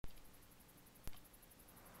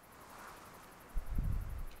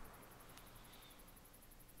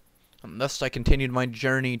thus I continued my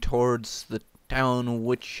journey towards the town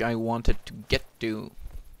which I wanted to get to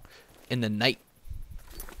in the night.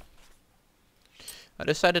 I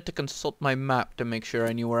decided to consult my map to make sure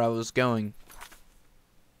I knew where I was going.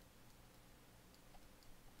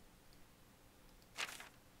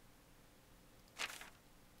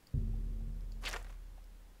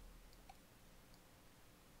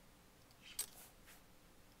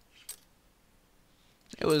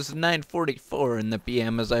 It was 9:44 in the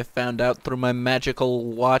PM as I found out through my magical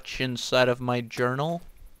watch inside of my journal.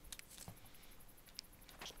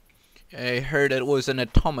 I heard it was an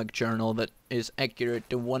atomic journal that is accurate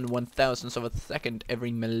to 1/1000th of a second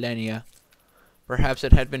every millennia. Perhaps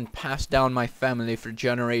it had been passed down my family for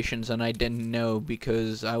generations and I didn't know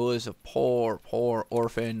because I was a poor, poor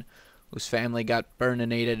orphan whose family got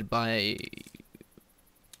burninated by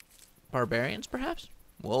barbarians, perhaps?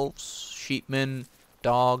 Wolves, sheepmen,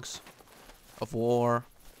 dogs of war.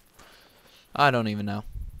 I don't even know.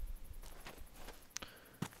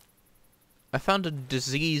 I found a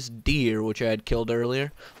diseased deer which I had killed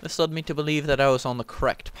earlier. This led me to believe that I was on the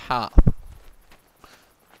correct path.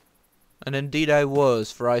 And indeed I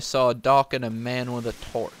was, for I saw a dog and a man with a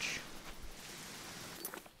torch.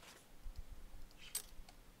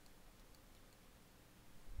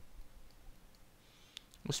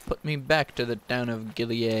 This put me back to the town of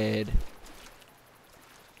Gilead,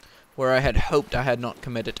 where I had hoped I had not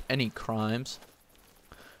committed any crimes,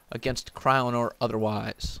 against crown or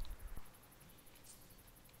otherwise.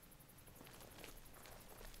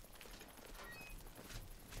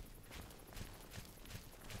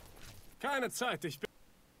 The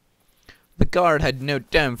guard had no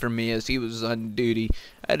time for me as he was on duty.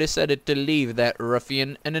 I decided to leave that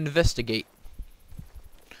ruffian and investigate.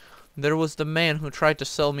 There was the man who tried to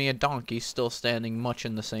sell me a donkey still standing much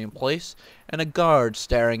in the same place, and a guard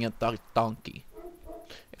staring at the donkey.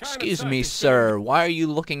 Excuse me, sir, why are you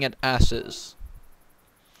looking at asses?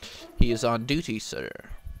 He is on duty, sir.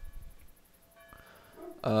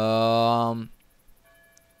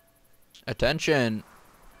 Attention.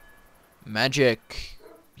 Magic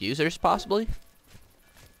users, possibly?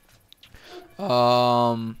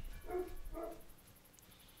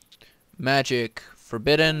 Magic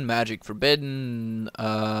forbidden,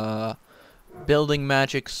 building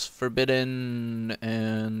magic's forbidden,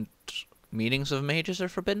 and meetings of mages are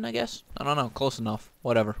forbidden, I guess? I don't know, close enough.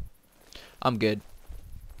 Whatever. I'm good.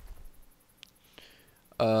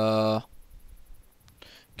 God,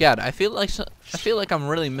 I feel like I'm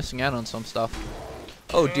really missing out on some stuff.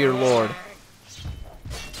 Oh dear lord.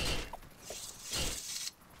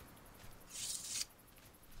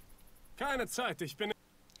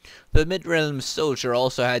 The mid-realm soldier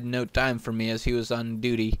also had no time for me as he was on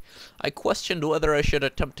duty. I questioned whether I should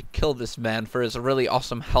attempt to kill this man for his really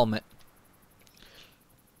awesome helmet.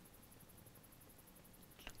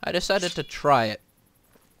 I decided to try it.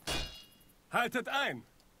 Haltet ein!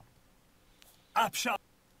 Abschau!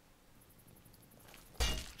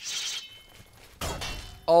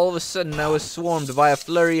 All of a sudden I was swarmed by a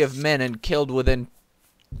flurry of men and killed within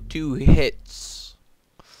 2 hits.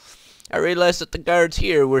 I realized that the guards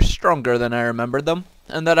here were stronger than I remembered them,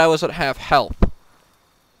 and that I was at half health.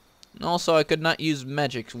 And also I could not use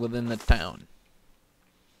magic within the town.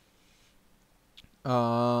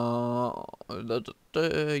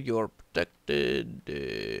 You're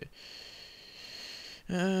protected.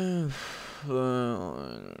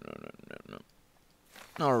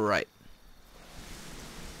 Alright.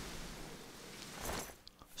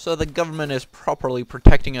 So the government is properly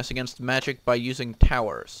protecting us against magic by using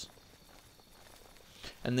towers.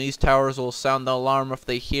 And these towers will sound the alarm if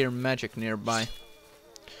they hear magic nearby.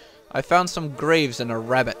 I found some graves and a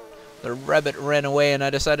rabbit. The rabbit ran away and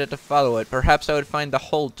I decided to follow it. Perhaps I would find the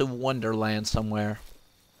hold to Wonderland somewhere.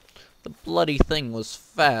 The bloody thing was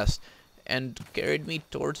fast and carried me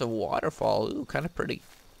towards a waterfall. Ooh, kind of pretty.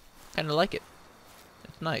 Kind of like it.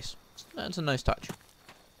 It's nice. That's a nice touch.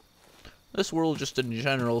 This world just in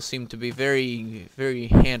general seemed to be very, very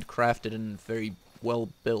handcrafted and very well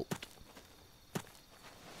built.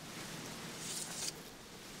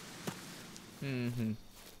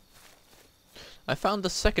 I found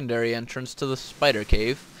the secondary entrance to the spider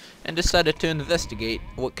cave and decided to investigate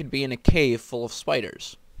what could be in a cave full of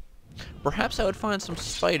spiders. Perhaps I would find some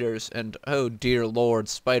spiders and, oh dear lord,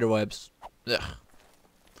 spiderwebs. Ugh.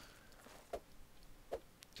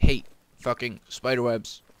 Hate fucking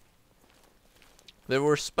spiderwebs. There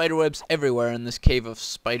were spiderwebs everywhere in this cave of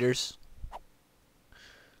spiders.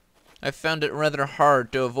 I found it rather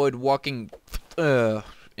hard to avoid walking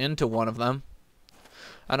into one of them.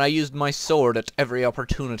 And I used my sword at every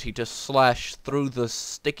opportunity to slash through the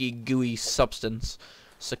sticky, gooey substance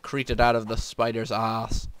secreted out of the spider's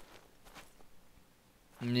ass.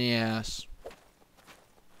 Yes.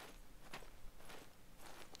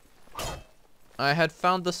 I had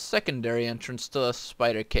found the secondary entrance to the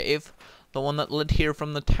spider cave, the one that led here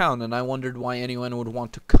from the town, and I wondered why anyone would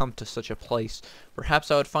want to come to such a place. Perhaps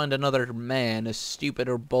I would find another man as stupid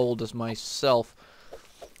or bold as myself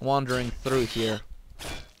wandering through here.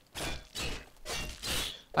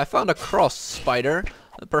 I found a cross spider.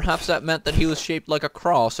 Perhaps that meant that he was shaped like a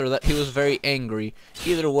cross, or that he was very angry.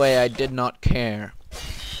 Either way, I did not care.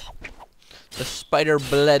 The spider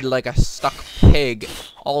bled like a stuck pig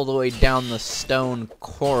all the way down the stone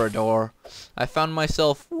corridor. I found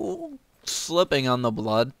myself slipping on the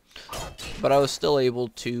blood, but I was still able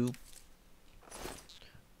to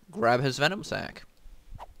grab his venom sac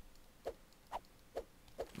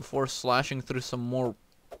before slashing through some more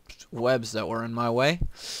webs that were in my way.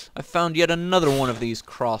 I found yet another one of these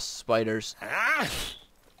cross spiders.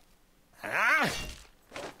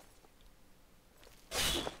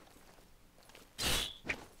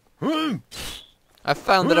 I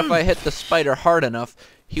found that if I hit the spider hard enough,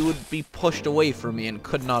 he would be pushed away from me and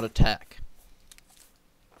could not attack.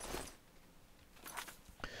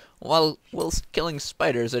 Whilst killing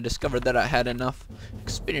spiders, I discovered that I had enough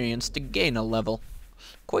experience to gain a level.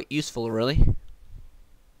 Quite useful, really.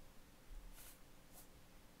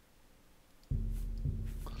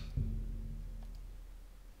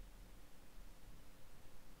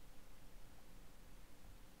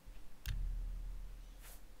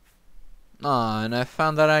 And I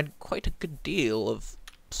found that I had quite a good deal of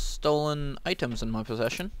stolen items in my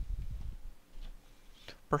possession.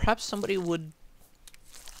 Perhaps somebody would...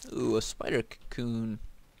 Ooh, a spider cocoon.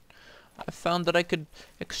 I found that I could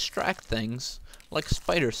extract things like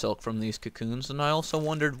spider silk from these cocoons, and I also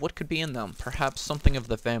wondered what could be in them. Perhaps something of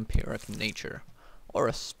the vampiric nature. Or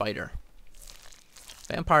a spider.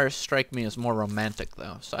 Vampires strike me as more romantic,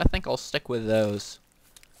 though, so I think I'll stick with those.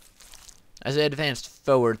 As I advanced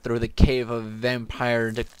forward through the cave of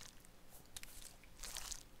vampire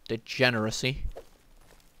degeneracy,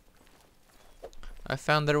 I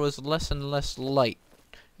found there was less and less light,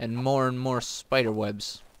 and more spider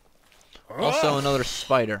webs. Also another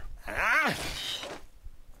spider.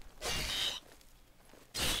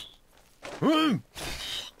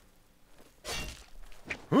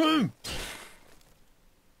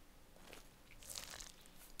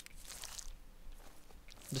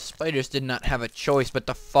 The spiders did not have a choice but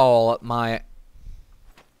to fall at my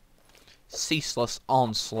ceaseless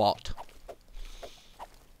onslaught.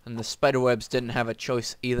 And the spiderwebs didn't have a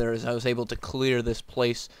choice either, as I was able to clear this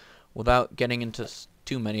place without getting into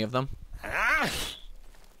too many of them.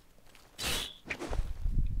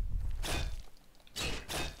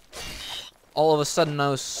 All of a sudden I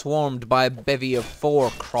was swarmed by a bevy of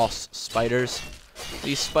 4 cross spiders.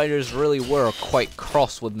 These spiders really were quite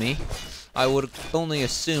cross with me. I would only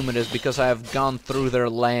assume it is because I have gone through their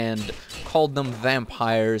land, called them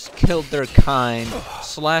vampires, killed their kind,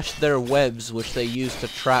 slashed their webs which they used to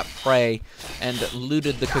trap prey, and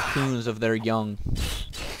looted the cocoons of their young.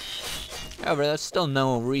 However, that's still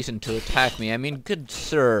no reason to attack me. I mean, good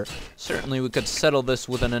sir, certainly we could settle this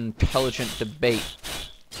with an intelligent debate.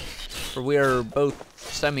 For we are both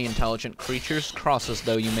semi-intelligent creatures, cross as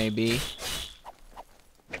though you may be.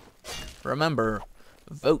 Remember,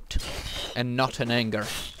 vote, and not in anger.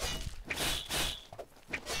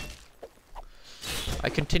 I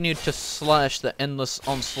continued to slash the endless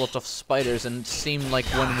onslaught of spiders, and it seemed like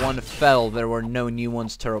when one fell, there were no new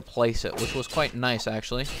ones to replace it, which was quite nice,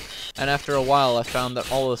 actually. And after a while, I found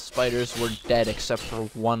that all the spiders were dead except for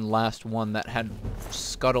one last one that had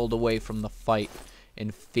scuttled away from the fight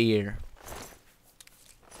in fear.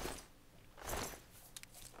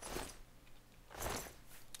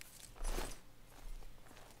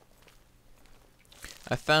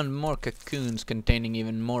 I found more cocoons containing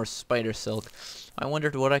even more spider silk. I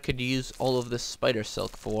wondered what I could use all of this spider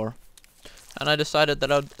silk for. And I decided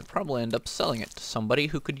that I'd probably end up selling it to somebody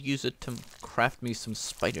who could use it to craft me some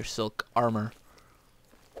spider silk armor.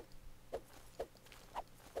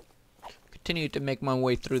 Continued to make my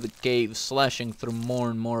way through the cave, slashing through more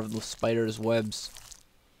and more of the spiders' webs.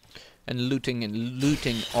 And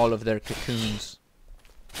looting all of their cocoons.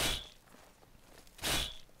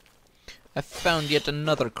 I found yet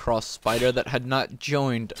another cross spider that had not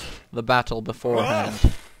joined the battle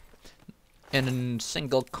beforehand. In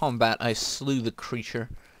single combat I slew the creature,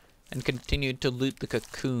 and continued to loot the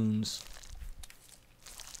cocoons.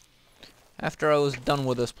 After I was done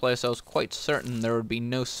with this place, I was quite certain there would be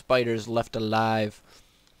no spiders left alive,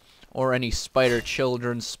 or any spider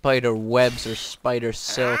children, spider webs, or spider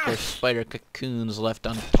silk, or spider cocoons left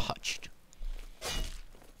untouched.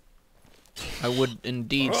 I would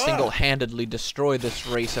indeed single-handedly destroy this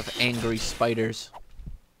race of angry spiders.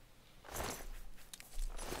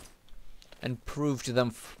 And prove to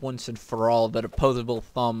them once and for all that opposable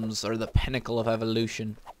thumbs are the pinnacle of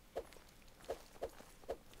evolution.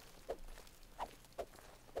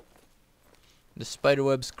 The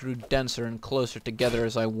spiderwebs grew denser and closer together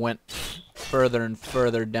as I went further and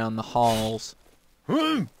further down the halls.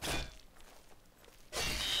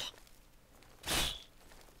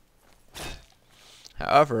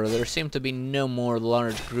 However, there seemed to be no more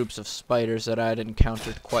large groups of spiders that I had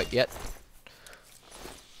encountered quite yet.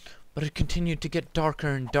 But it continued to get darker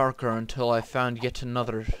and darker until I found yet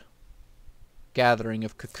another gathering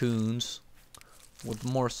of cocoons with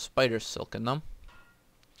more spider silk in them.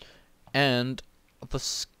 And the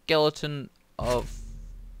skeleton of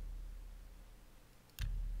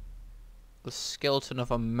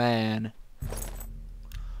a man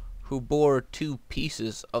who bore 2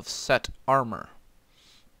 pieces of set armor.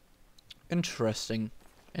 Interesting.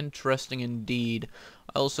 Interesting indeed.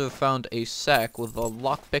 I also found a sack with a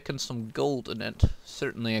lockpick and some gold in it.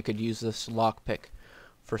 Certainly I could use this lockpick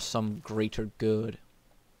for some greater good.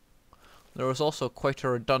 There was also quite a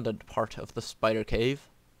redundant part of the spider cave.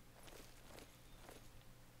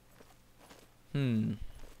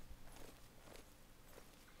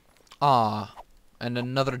 Ah, and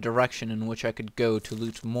another direction in which I could go to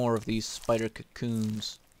loot more of these spider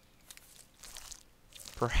cocoons.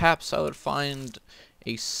 Perhaps I would find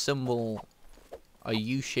a symbol, a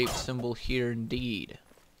U-shaped symbol here indeed.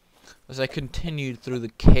 As I continued through the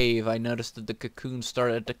cave, I noticed that the cocoon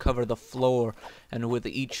started to cover the floor, and with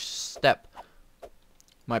each step,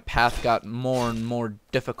 my path got more and more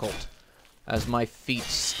difficult as my feet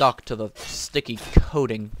stuck to the sticky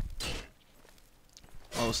coating.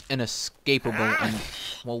 Almost inescapable and,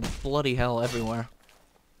 well, bloody hell everywhere.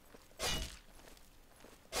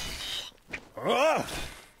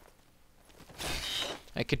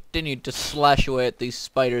 I continued to slash away at these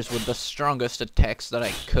spiders with the strongest attacks that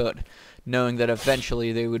I could, knowing that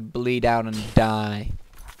eventually they would bleed out and die.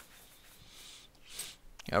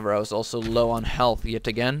 However, I was also low on health yet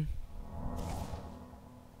again.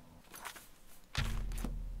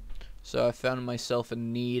 So I found myself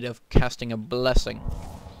in need of casting a blessing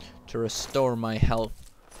to restore my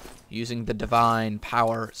health using the divine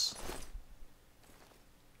powers.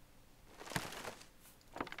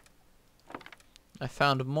 I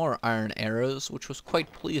found more iron arrows, which was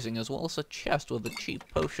quite pleasing, as well as a chest with a cheap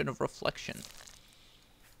potion of reflection.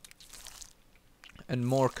 And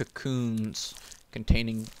more cocoons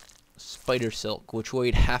containing spider silk, which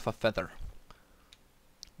weighed half a feather.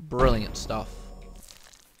 Brilliant stuff.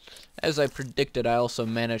 As I predicted, I also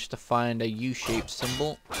managed to find a U-shaped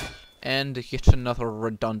symbol and yet another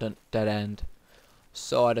redundant dead end.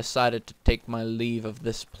 So I decided to take my leave of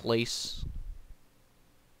this place,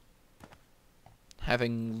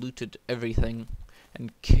 having looted everything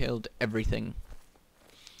and killed everything.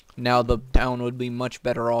 Now the town would be much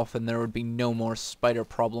better off, and there would be no more spider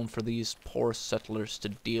problem for these poor settlers to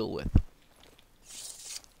deal with.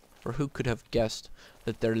 For who could have guessed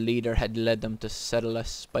that their leader had led them to settle a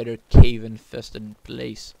spider cave-infested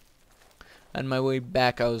place? On my way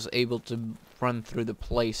back, I was able to run through the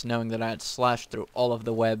place, knowing that I had slashed through all of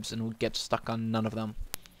the webs and would get stuck on none of them.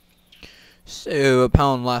 So,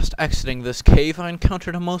 upon last exiting this cave, I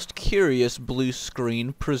encountered a most curious blue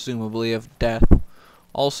screen, presumably of death.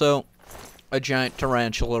 Also, a giant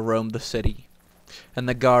tarantula roamed the city, and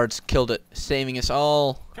the guards killed it, saving us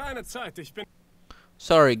all. Keine Zeit, ich bin...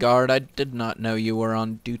 Sorry, guard, I did not know you were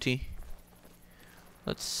on duty.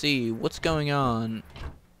 Let's see, what's going on?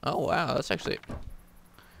 Oh, wow, that's actually...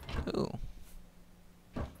 Ooh.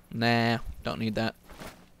 Nah, don't need that.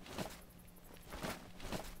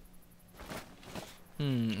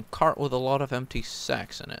 A cart with a lot of empty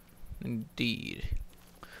sacks in it. Indeed.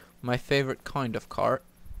 My favorite kind of cart.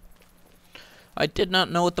 I did not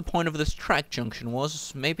know what the point of this track junction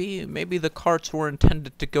was. Maybe the carts were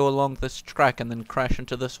intended to go along this track and then crash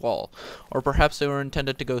into this wall. Or perhaps they were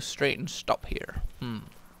intended to go straight and stop here.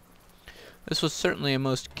 This was certainly a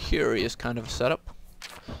most curious kind of setup.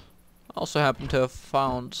 I also happen to have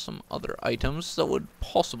found some other items that would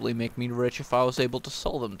possibly make me rich if I was able to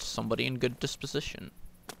sell them to somebody in good disposition.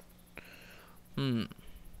 Found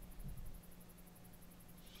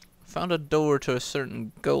a door to a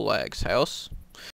certain Golag's house.